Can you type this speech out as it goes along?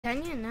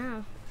Canyon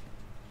now.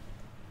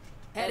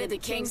 Headed to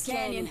Kings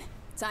Canyon.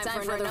 Time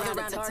for another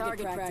round of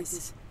target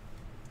practice.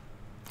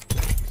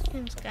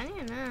 Kings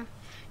Canyon now.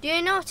 Do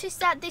you notice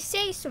that they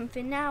say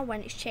something now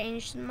when it's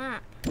changed the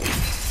map?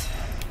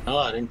 No,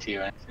 I didn't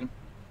hear anything.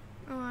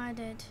 Oh, I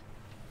did.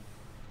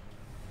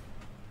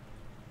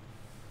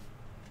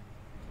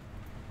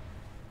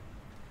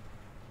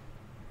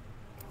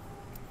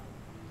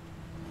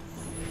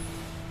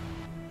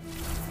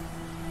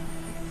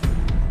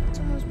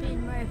 Someone's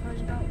being brave. I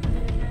was about to do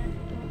it.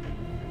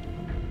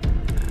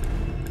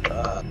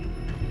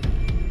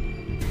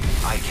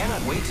 I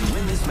cannot wait to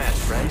win this match,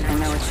 friend. I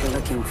know what you're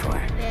looking for.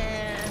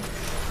 Yeah.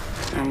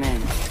 I'm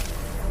in.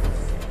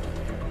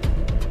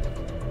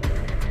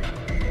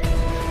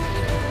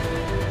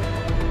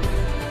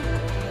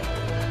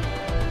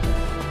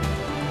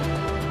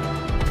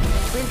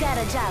 We've got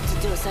a job to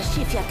do, so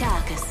shift your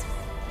carcass.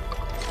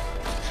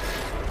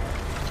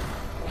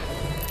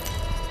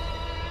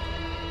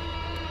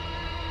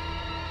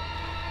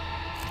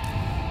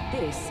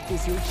 This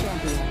is your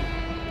champion.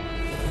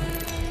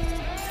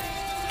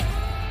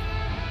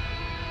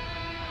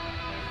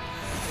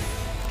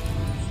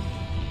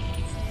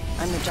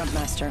 I'm the jump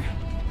master,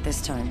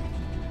 this time.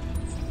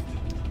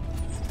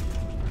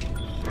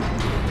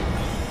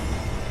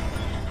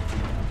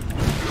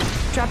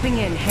 Dropping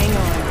in, hang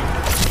on.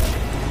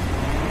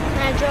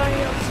 Now,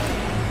 Johnny,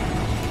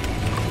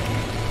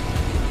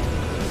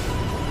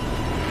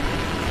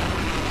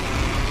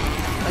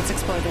 Let's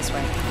explore this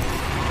way.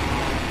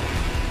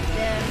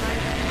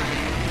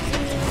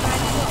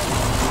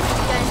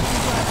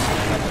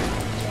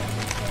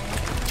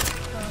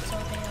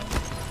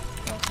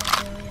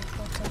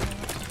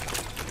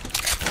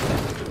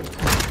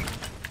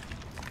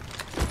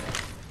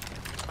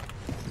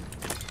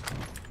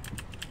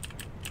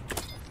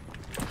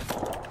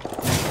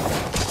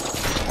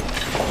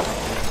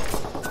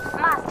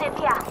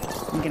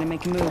 I'm gonna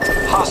make a move.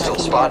 Hostile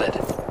spotted.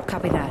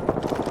 Copy that.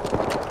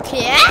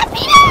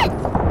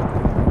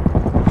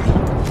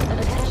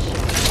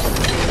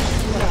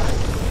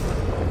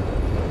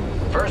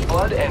 First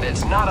blood, and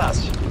it's not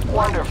us.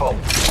 Wonderful.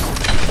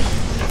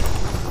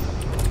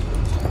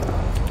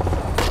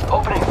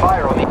 Opening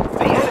fire on me.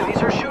 The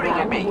enemies are shooting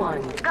at me.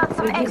 Got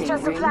some extra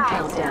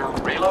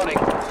supplies. Reloading.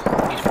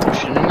 He's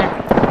pushing in there.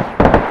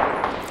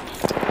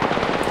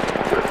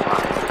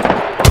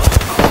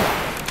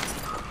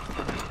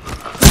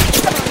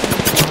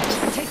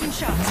 Taking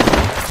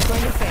shots.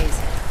 Going to phase.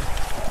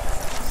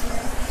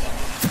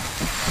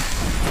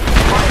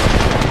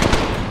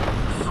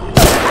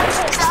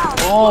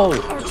 Oh!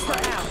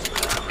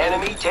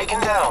 Enemy taken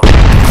down.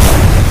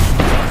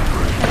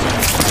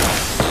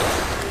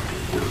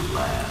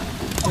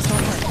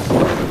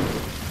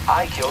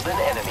 I killed an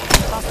enemy.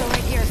 Hostile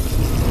right here.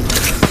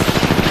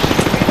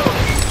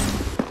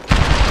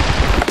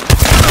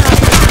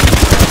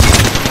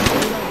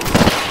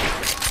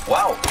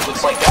 Wow,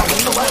 looks like that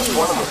was the last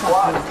one of the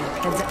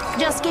squad.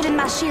 Just giving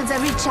my shields a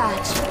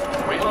recharge.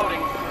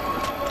 Reloading.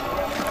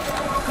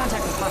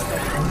 Contact with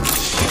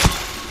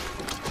hostile.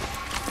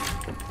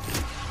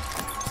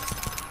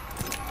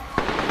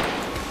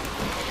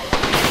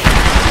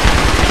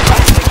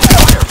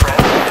 Fire,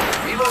 friend.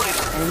 Reloading.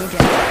 Enemy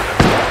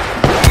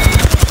down.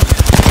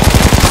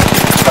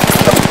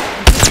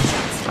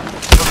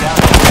 Go down.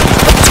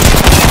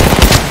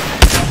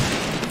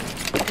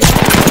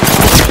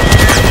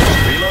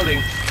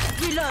 Reloading.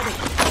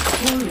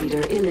 Team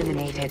leader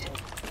eliminated.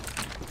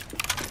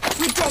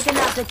 We've taken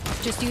out the...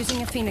 Just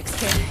using a Phoenix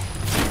kit.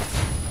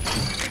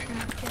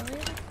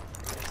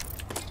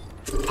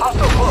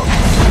 Hostile close.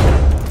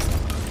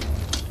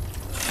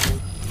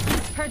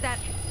 Heard that.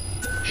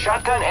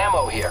 Shotgun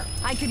ammo here.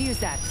 I could use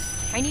that.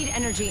 I need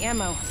energy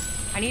ammo.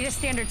 I need a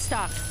standard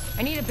stock.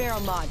 I need a barrel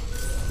mod.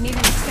 Need an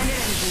extended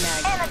energy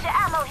mag. Energy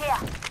ammo here.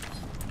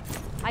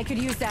 I could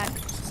use that.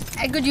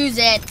 I could use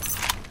it.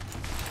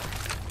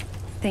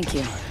 Thank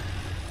you.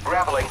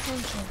 Grappling.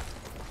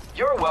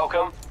 You're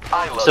welcome.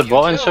 I love It's a you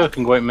button too. so it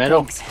can go in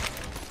middle. Thanks.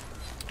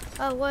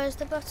 Oh, where's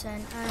the button?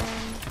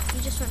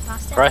 You just went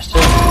past it. Press it.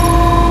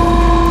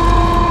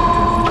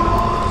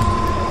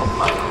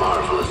 My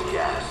marvelous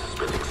gas has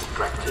been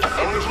extracted.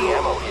 Energy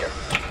ammo here.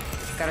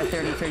 Got a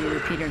 30-30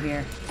 repeater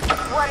here.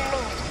 1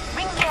 minute.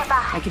 Ring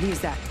nearby. I could use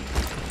that.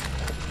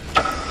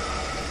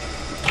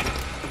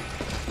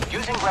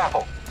 Using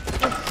grapple.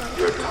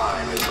 Your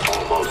time is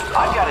almost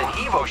I've up. got an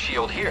Evo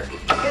shield here.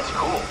 It's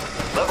cool.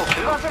 Level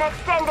 2. Got an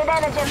extended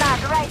energy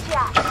mag right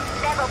here.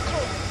 Level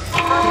 3.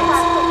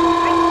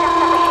 Ring just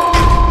up ahead.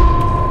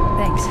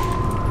 Thanks.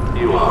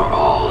 You are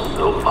all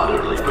so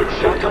utterly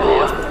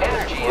predictable.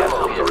 Energy Let's ammo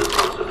hope the here.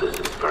 results of this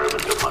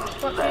experiment are much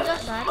What less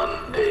was that?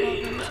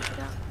 mundane.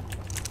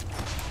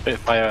 Bit of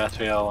fire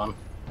after all on.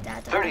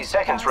 30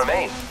 seconds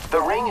remain.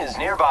 The ring is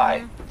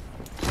nearby.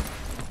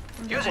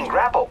 Using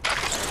grapple.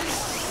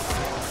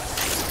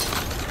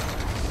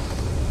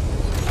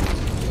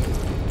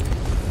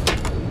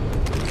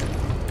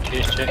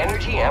 Cheers, chick.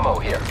 Energy ammo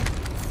here.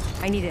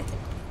 I need it.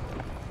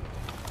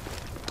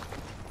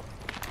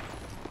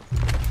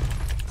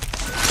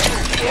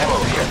 Energy ammo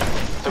here.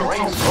 The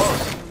ring's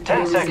close.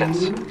 10 seconds.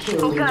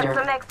 Kill Got leader.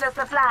 some extra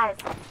supplies.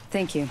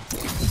 Thank you.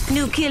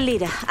 New kill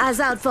leader. Eyes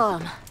out for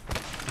him.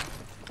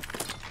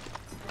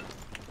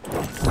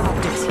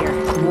 Optics here.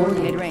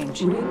 Mid range.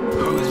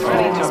 Who's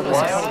ready to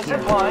fly on a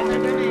zip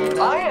line?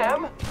 I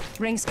am.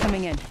 Rings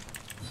coming in.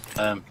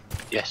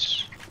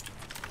 Yes.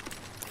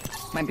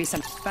 Might be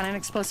some. Found an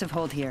explosive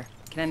hold here.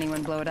 Can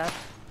anyone blow it up?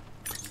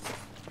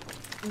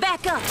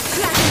 Back up.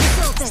 Cracking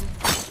is open.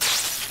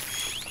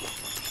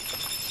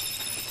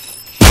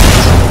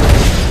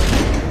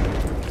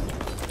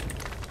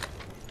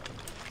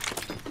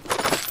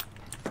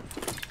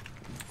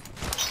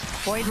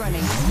 Void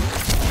running.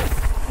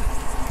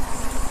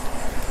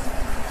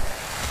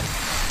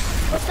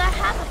 What's that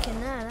havoc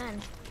in there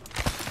then?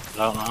 I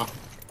don't know.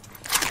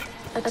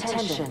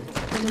 Attention.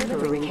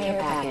 Delivering care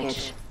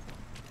package.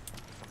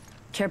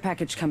 Care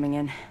package coming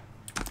in.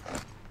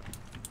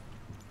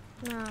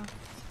 No.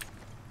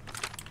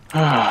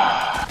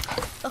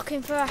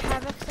 Looking for a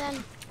havoc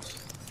then?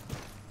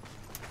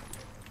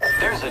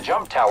 There's a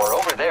jump tower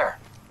over there.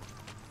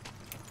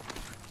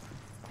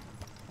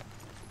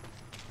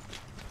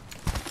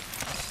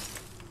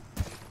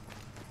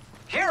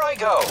 Here I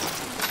go.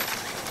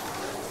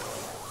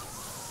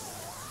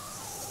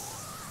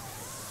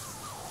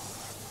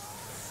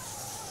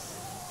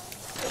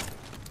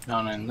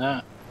 Down in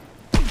there.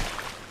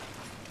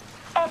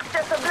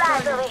 Extra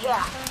supplies over here.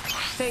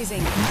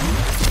 Phasing.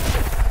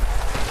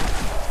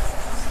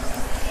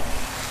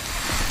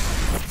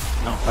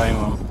 Not very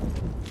well.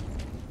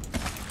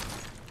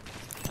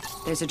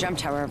 There's a jump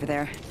tower over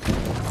there.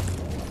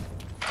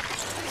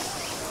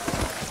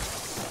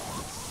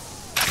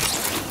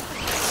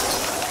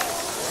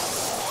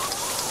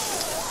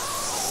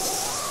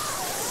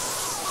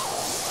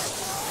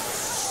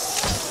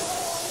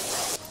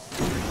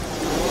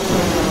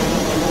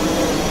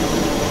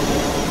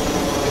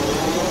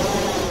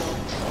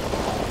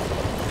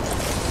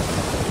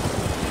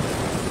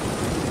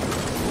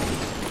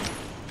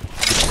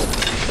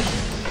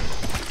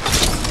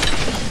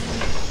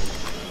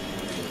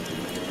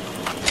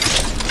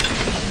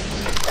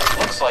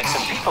 Looks like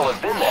some people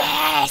have been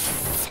there.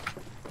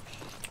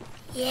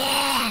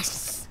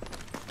 Yes!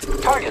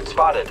 Target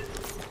spotted.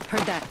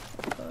 Heard that.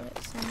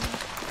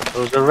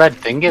 There was a red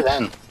thingy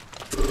then.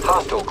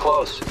 Hostile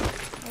close.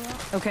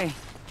 Okay.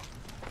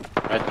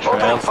 Red Opening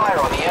trail. fire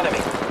on the enemy.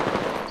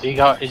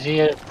 Is he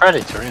a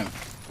predator, him?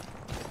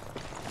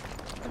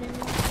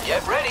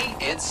 Get ready.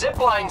 It's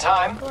zipline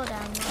time. Go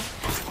down there.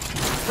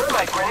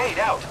 Thermite grenade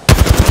out.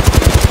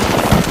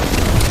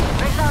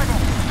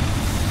 Reloaded.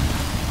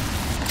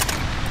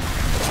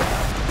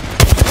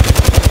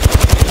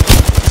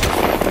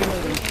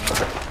 Reloading.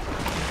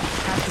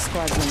 Half the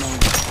squads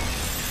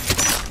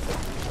remain.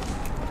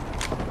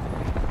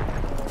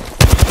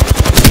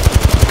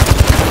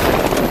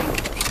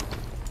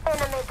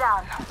 Enemy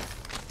down.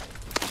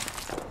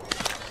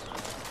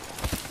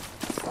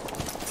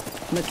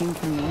 Looking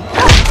for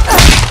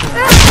me.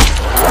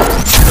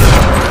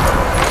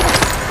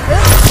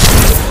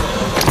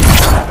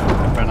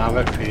 For an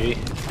AVP.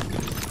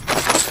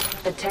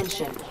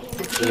 Attention.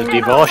 There's a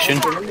devotion.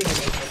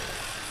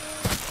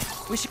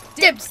 We should.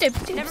 Dip, dip,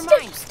 dip, Never dip,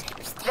 mind. dip.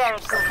 Very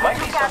good. Might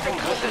be something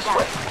good this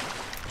way.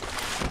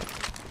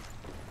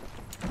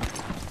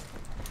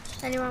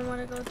 Anyone want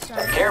to go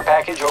outside? Care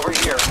package over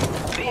here.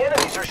 The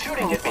enemies are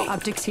shooting at me.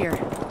 Optics here.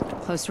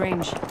 Close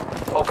range.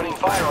 Opening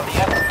fire on the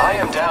enemy. I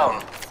am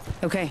down.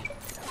 Okay.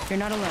 You're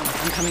not alone.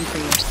 I'm coming for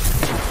you.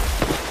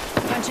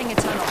 Punching a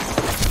tunnel.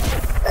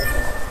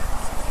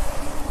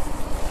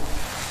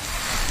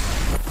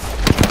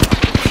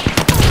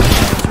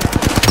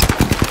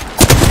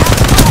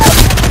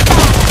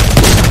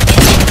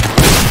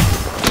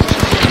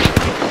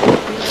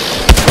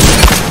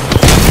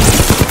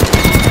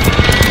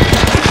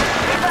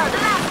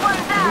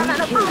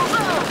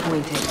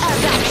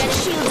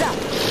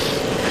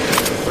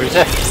 Where is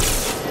it?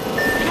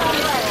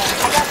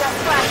 I got that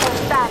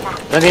flashing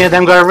banner. Any of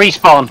them got a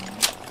respawn?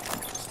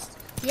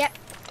 Yep.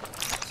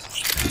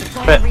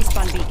 Deploying But- a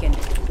respawn beacon.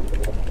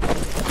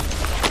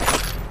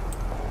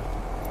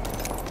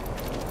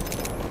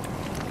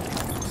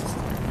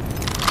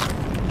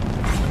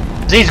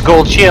 These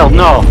gold shield,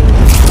 no.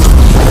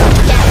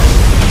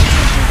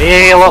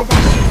 Heal up.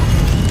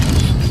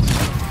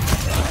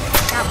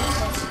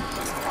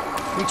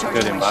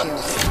 Recharging Good in my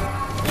back. shield.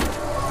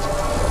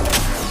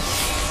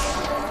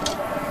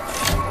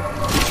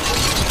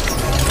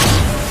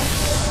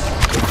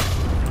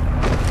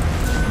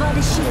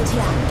 Body shield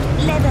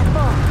here. Leather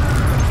 4.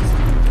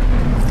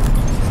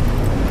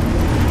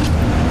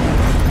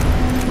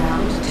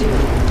 Round 2.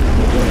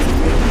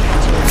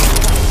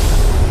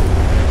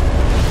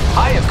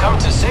 I have come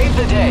to save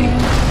the day.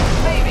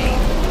 Maybe.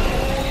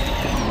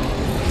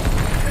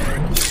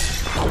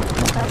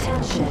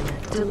 Attention.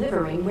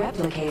 Delivering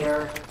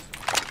replicator.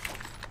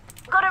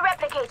 Got a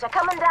replicator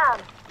coming down.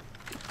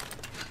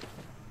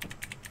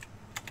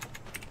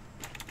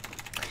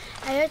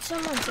 I heard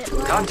someone zip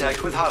line.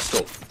 Contact with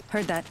hostile.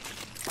 Heard that.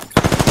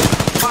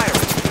 Fire.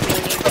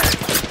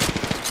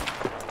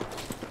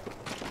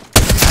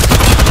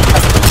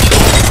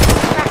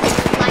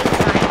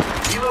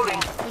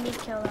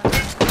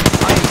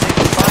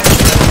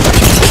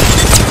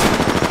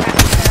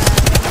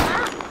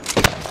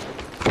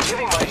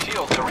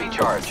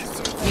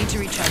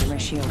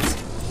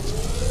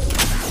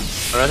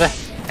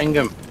 Ping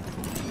him.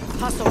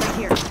 Hostile right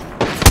here.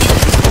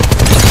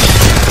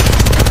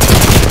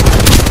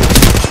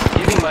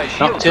 Giving my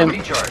shield Knocked to him.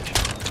 recharge.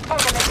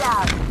 Enemy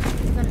down.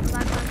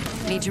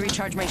 Need to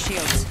recharge my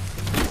shields.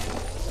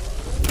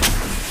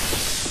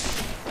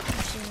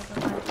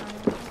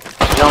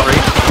 You don't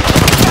reach.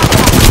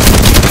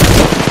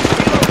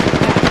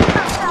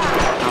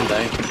 I'm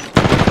down.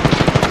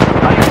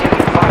 I am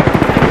taking fire.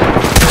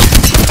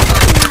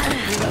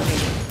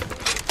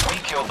 We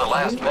killed the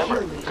last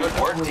member. Good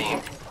work,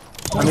 team.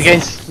 I'm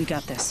against. We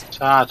got this. It's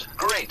hard.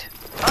 Great.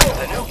 I am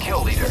the new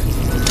kill leader.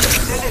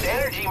 Extended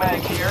energy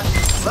mag here.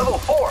 Level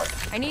 4.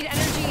 I need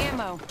energy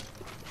ammo.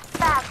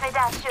 Back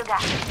without sugar.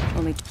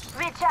 Only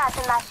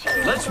Recharging my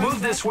shield. Let's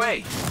move this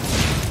way.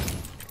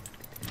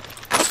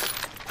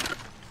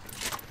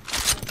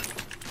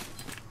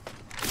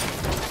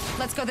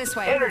 let's go this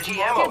way. Energy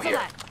ammo Cancel here.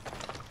 that.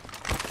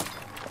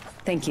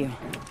 Thank you.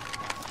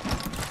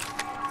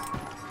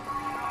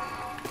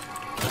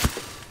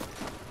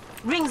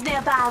 Rings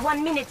nearby.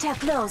 1 minute till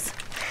close.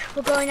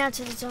 We're going out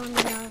to the zone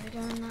now. We're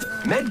going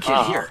that way. Med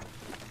kit here.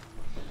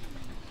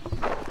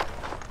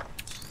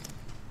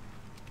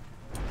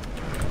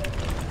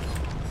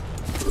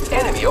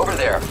 Enemy over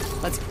there.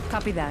 Let's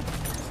copy that.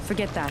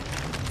 Forget that.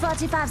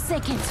 45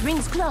 seconds.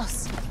 Rings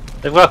close.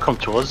 They've got to come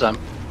to us then.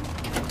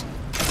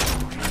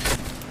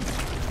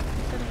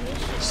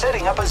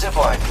 Setting up a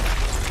zipline.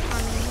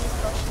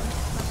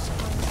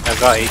 I've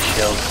got 8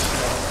 shields.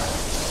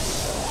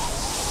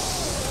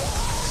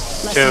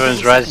 Less 2 than of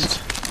them's 30 rezzed.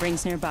 seconds.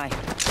 Rings nearby.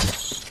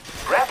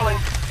 Grappling.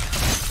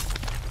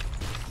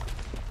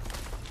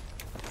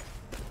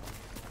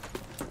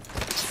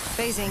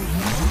 Phasing.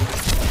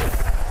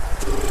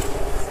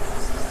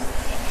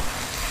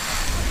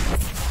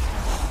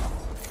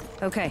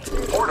 Okay,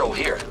 Portal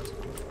here.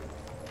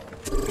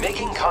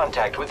 Making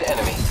contact with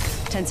enemy.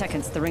 10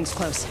 seconds. The ring's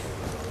close.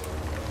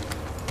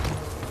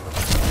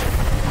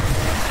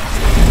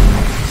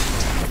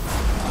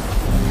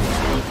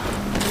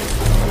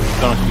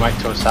 Gonna come back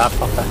to us that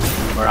proper,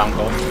 where I'm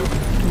going.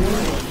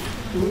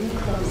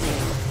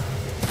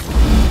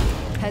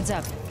 Heads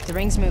up. The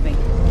ring's moving.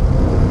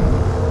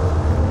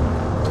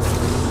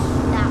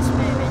 That's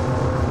moving.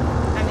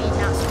 I mean,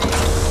 that's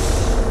moving.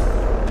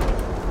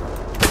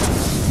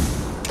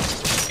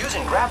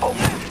 Using grapple.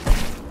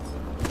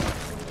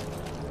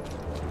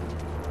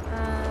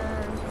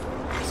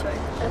 This way.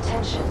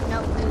 Attention.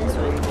 Nope, this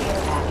way.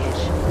 Care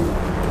package.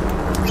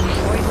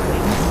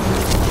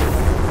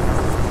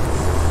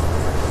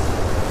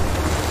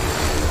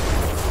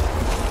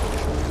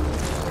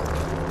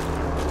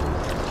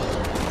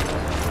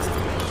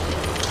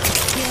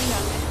 Healing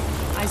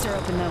up. Eyes are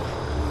open though.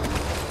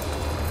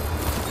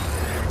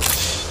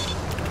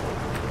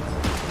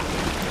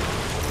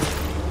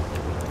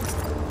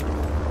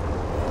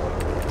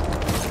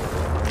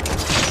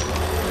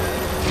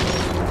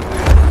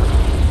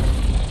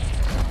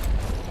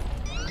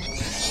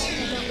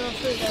 Don't go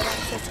through there.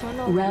 That's the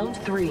tunnel. Round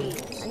 3.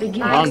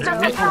 Begin Come on. the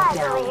Supplies over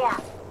countdown.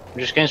 here. I'm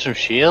just getting some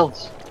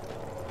shields.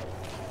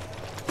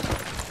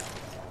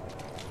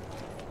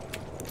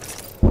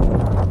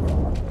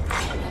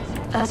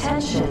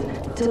 Attention,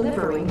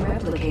 delivering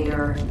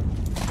replicator.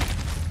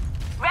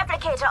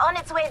 Replicator on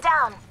its way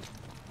down.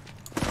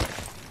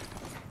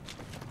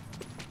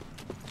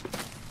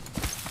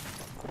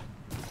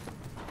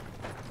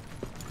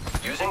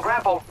 Using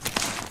grapple.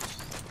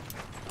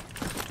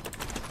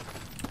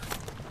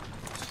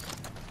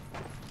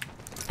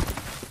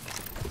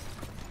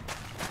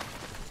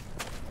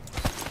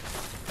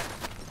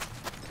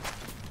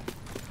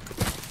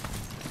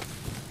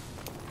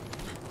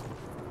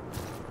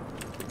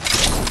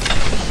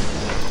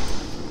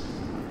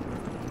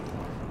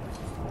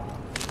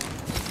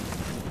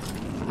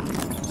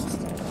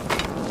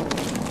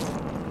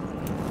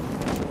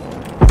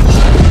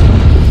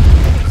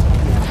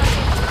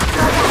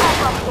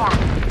 Yeah.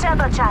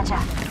 Turbocharger.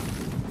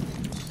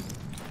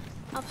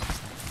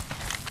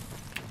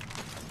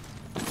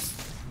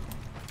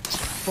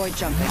 Void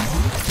jumping.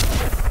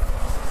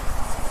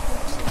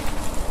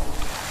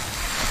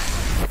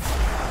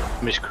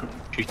 I'm just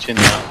shooting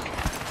now.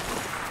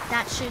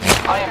 That's shooting.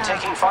 I am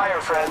taking fire,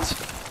 friends.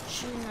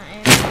 Shooting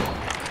that area.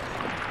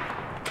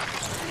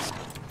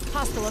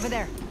 Hostile over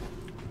there.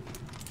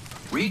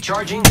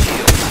 Recharging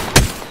shield.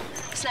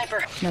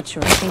 Sniper. Not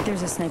sure. I think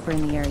there's a sniper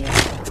in the area.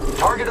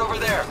 Target over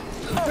there.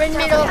 We're in the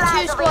middle.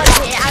 2 squads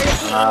here. I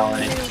repeat, Oh, we're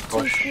in the I need middle. to 2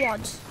 push.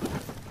 squads.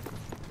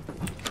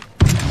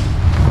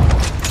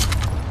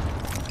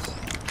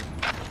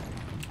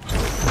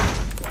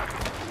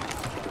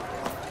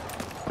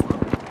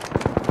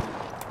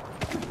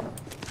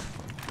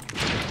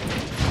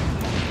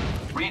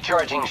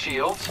 Recharging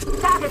shields.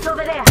 Target's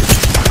over there.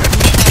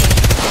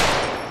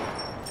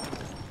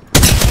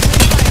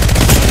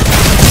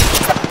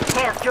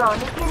 Health drone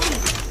if you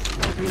need.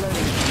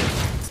 Reloading.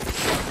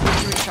 Need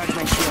to recharge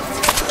my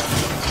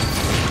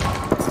shields.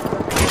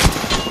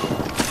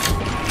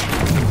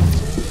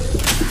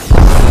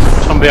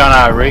 Somebody on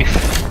our reef.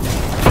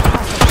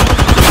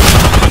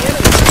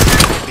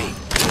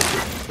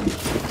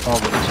 Oh,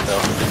 but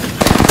still.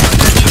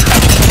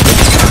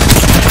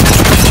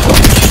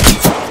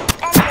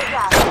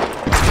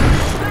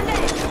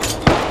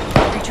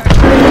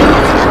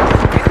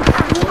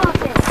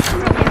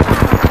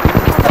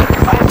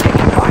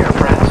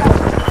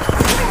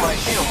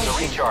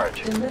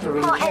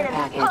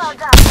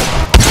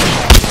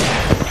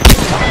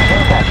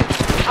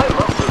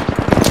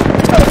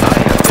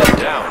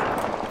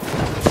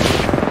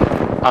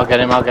 I'll get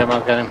him, I'll get him,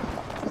 I'll get him.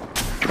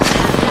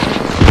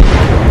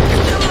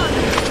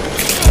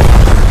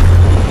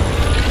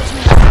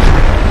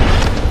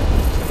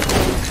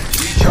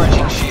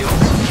 Recharging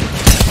shields.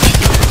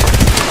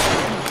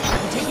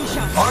 Taking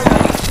shots.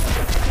 Alright.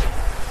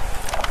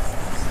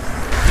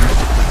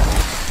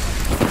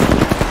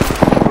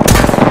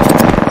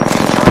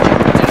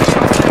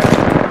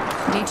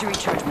 Need to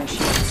recharge my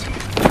shields.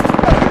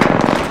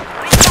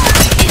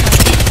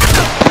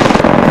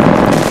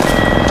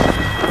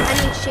 I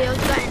need shields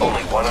right now.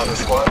 Only one other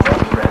squad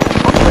left, friend.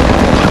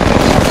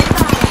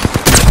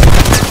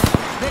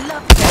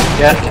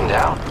 Yeah, Taken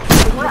down.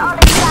 We're all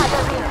inside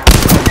the ring.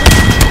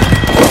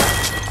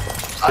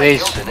 I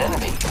Please. killed an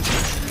enemy.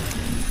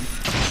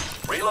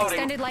 Reloading.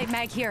 Extended light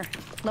mag here.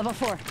 Level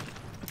 4.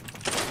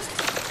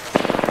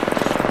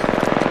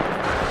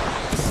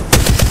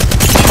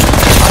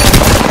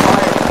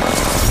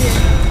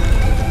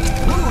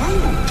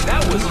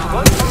 That was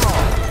fun for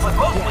all, but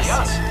mostly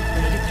us.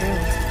 Made it through.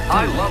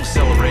 I love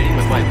celebrating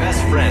with my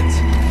best friends.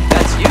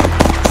 That's you.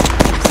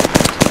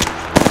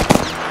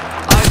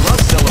 I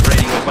love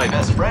celebrating with my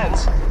best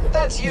friends.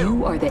 That's you.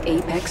 You are the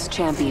Apex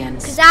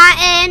champions. Because I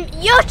am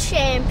your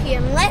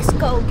champion. Let's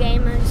go,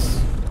 gamers.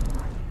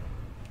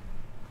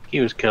 he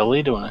was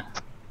killy doing it.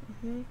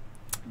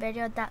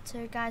 Videoed that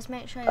too, guys.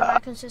 Make sure you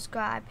like and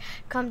subscribe.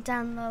 Comment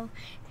down below.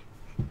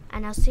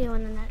 And I'll see you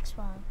in the next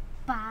one.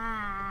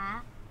 Bye.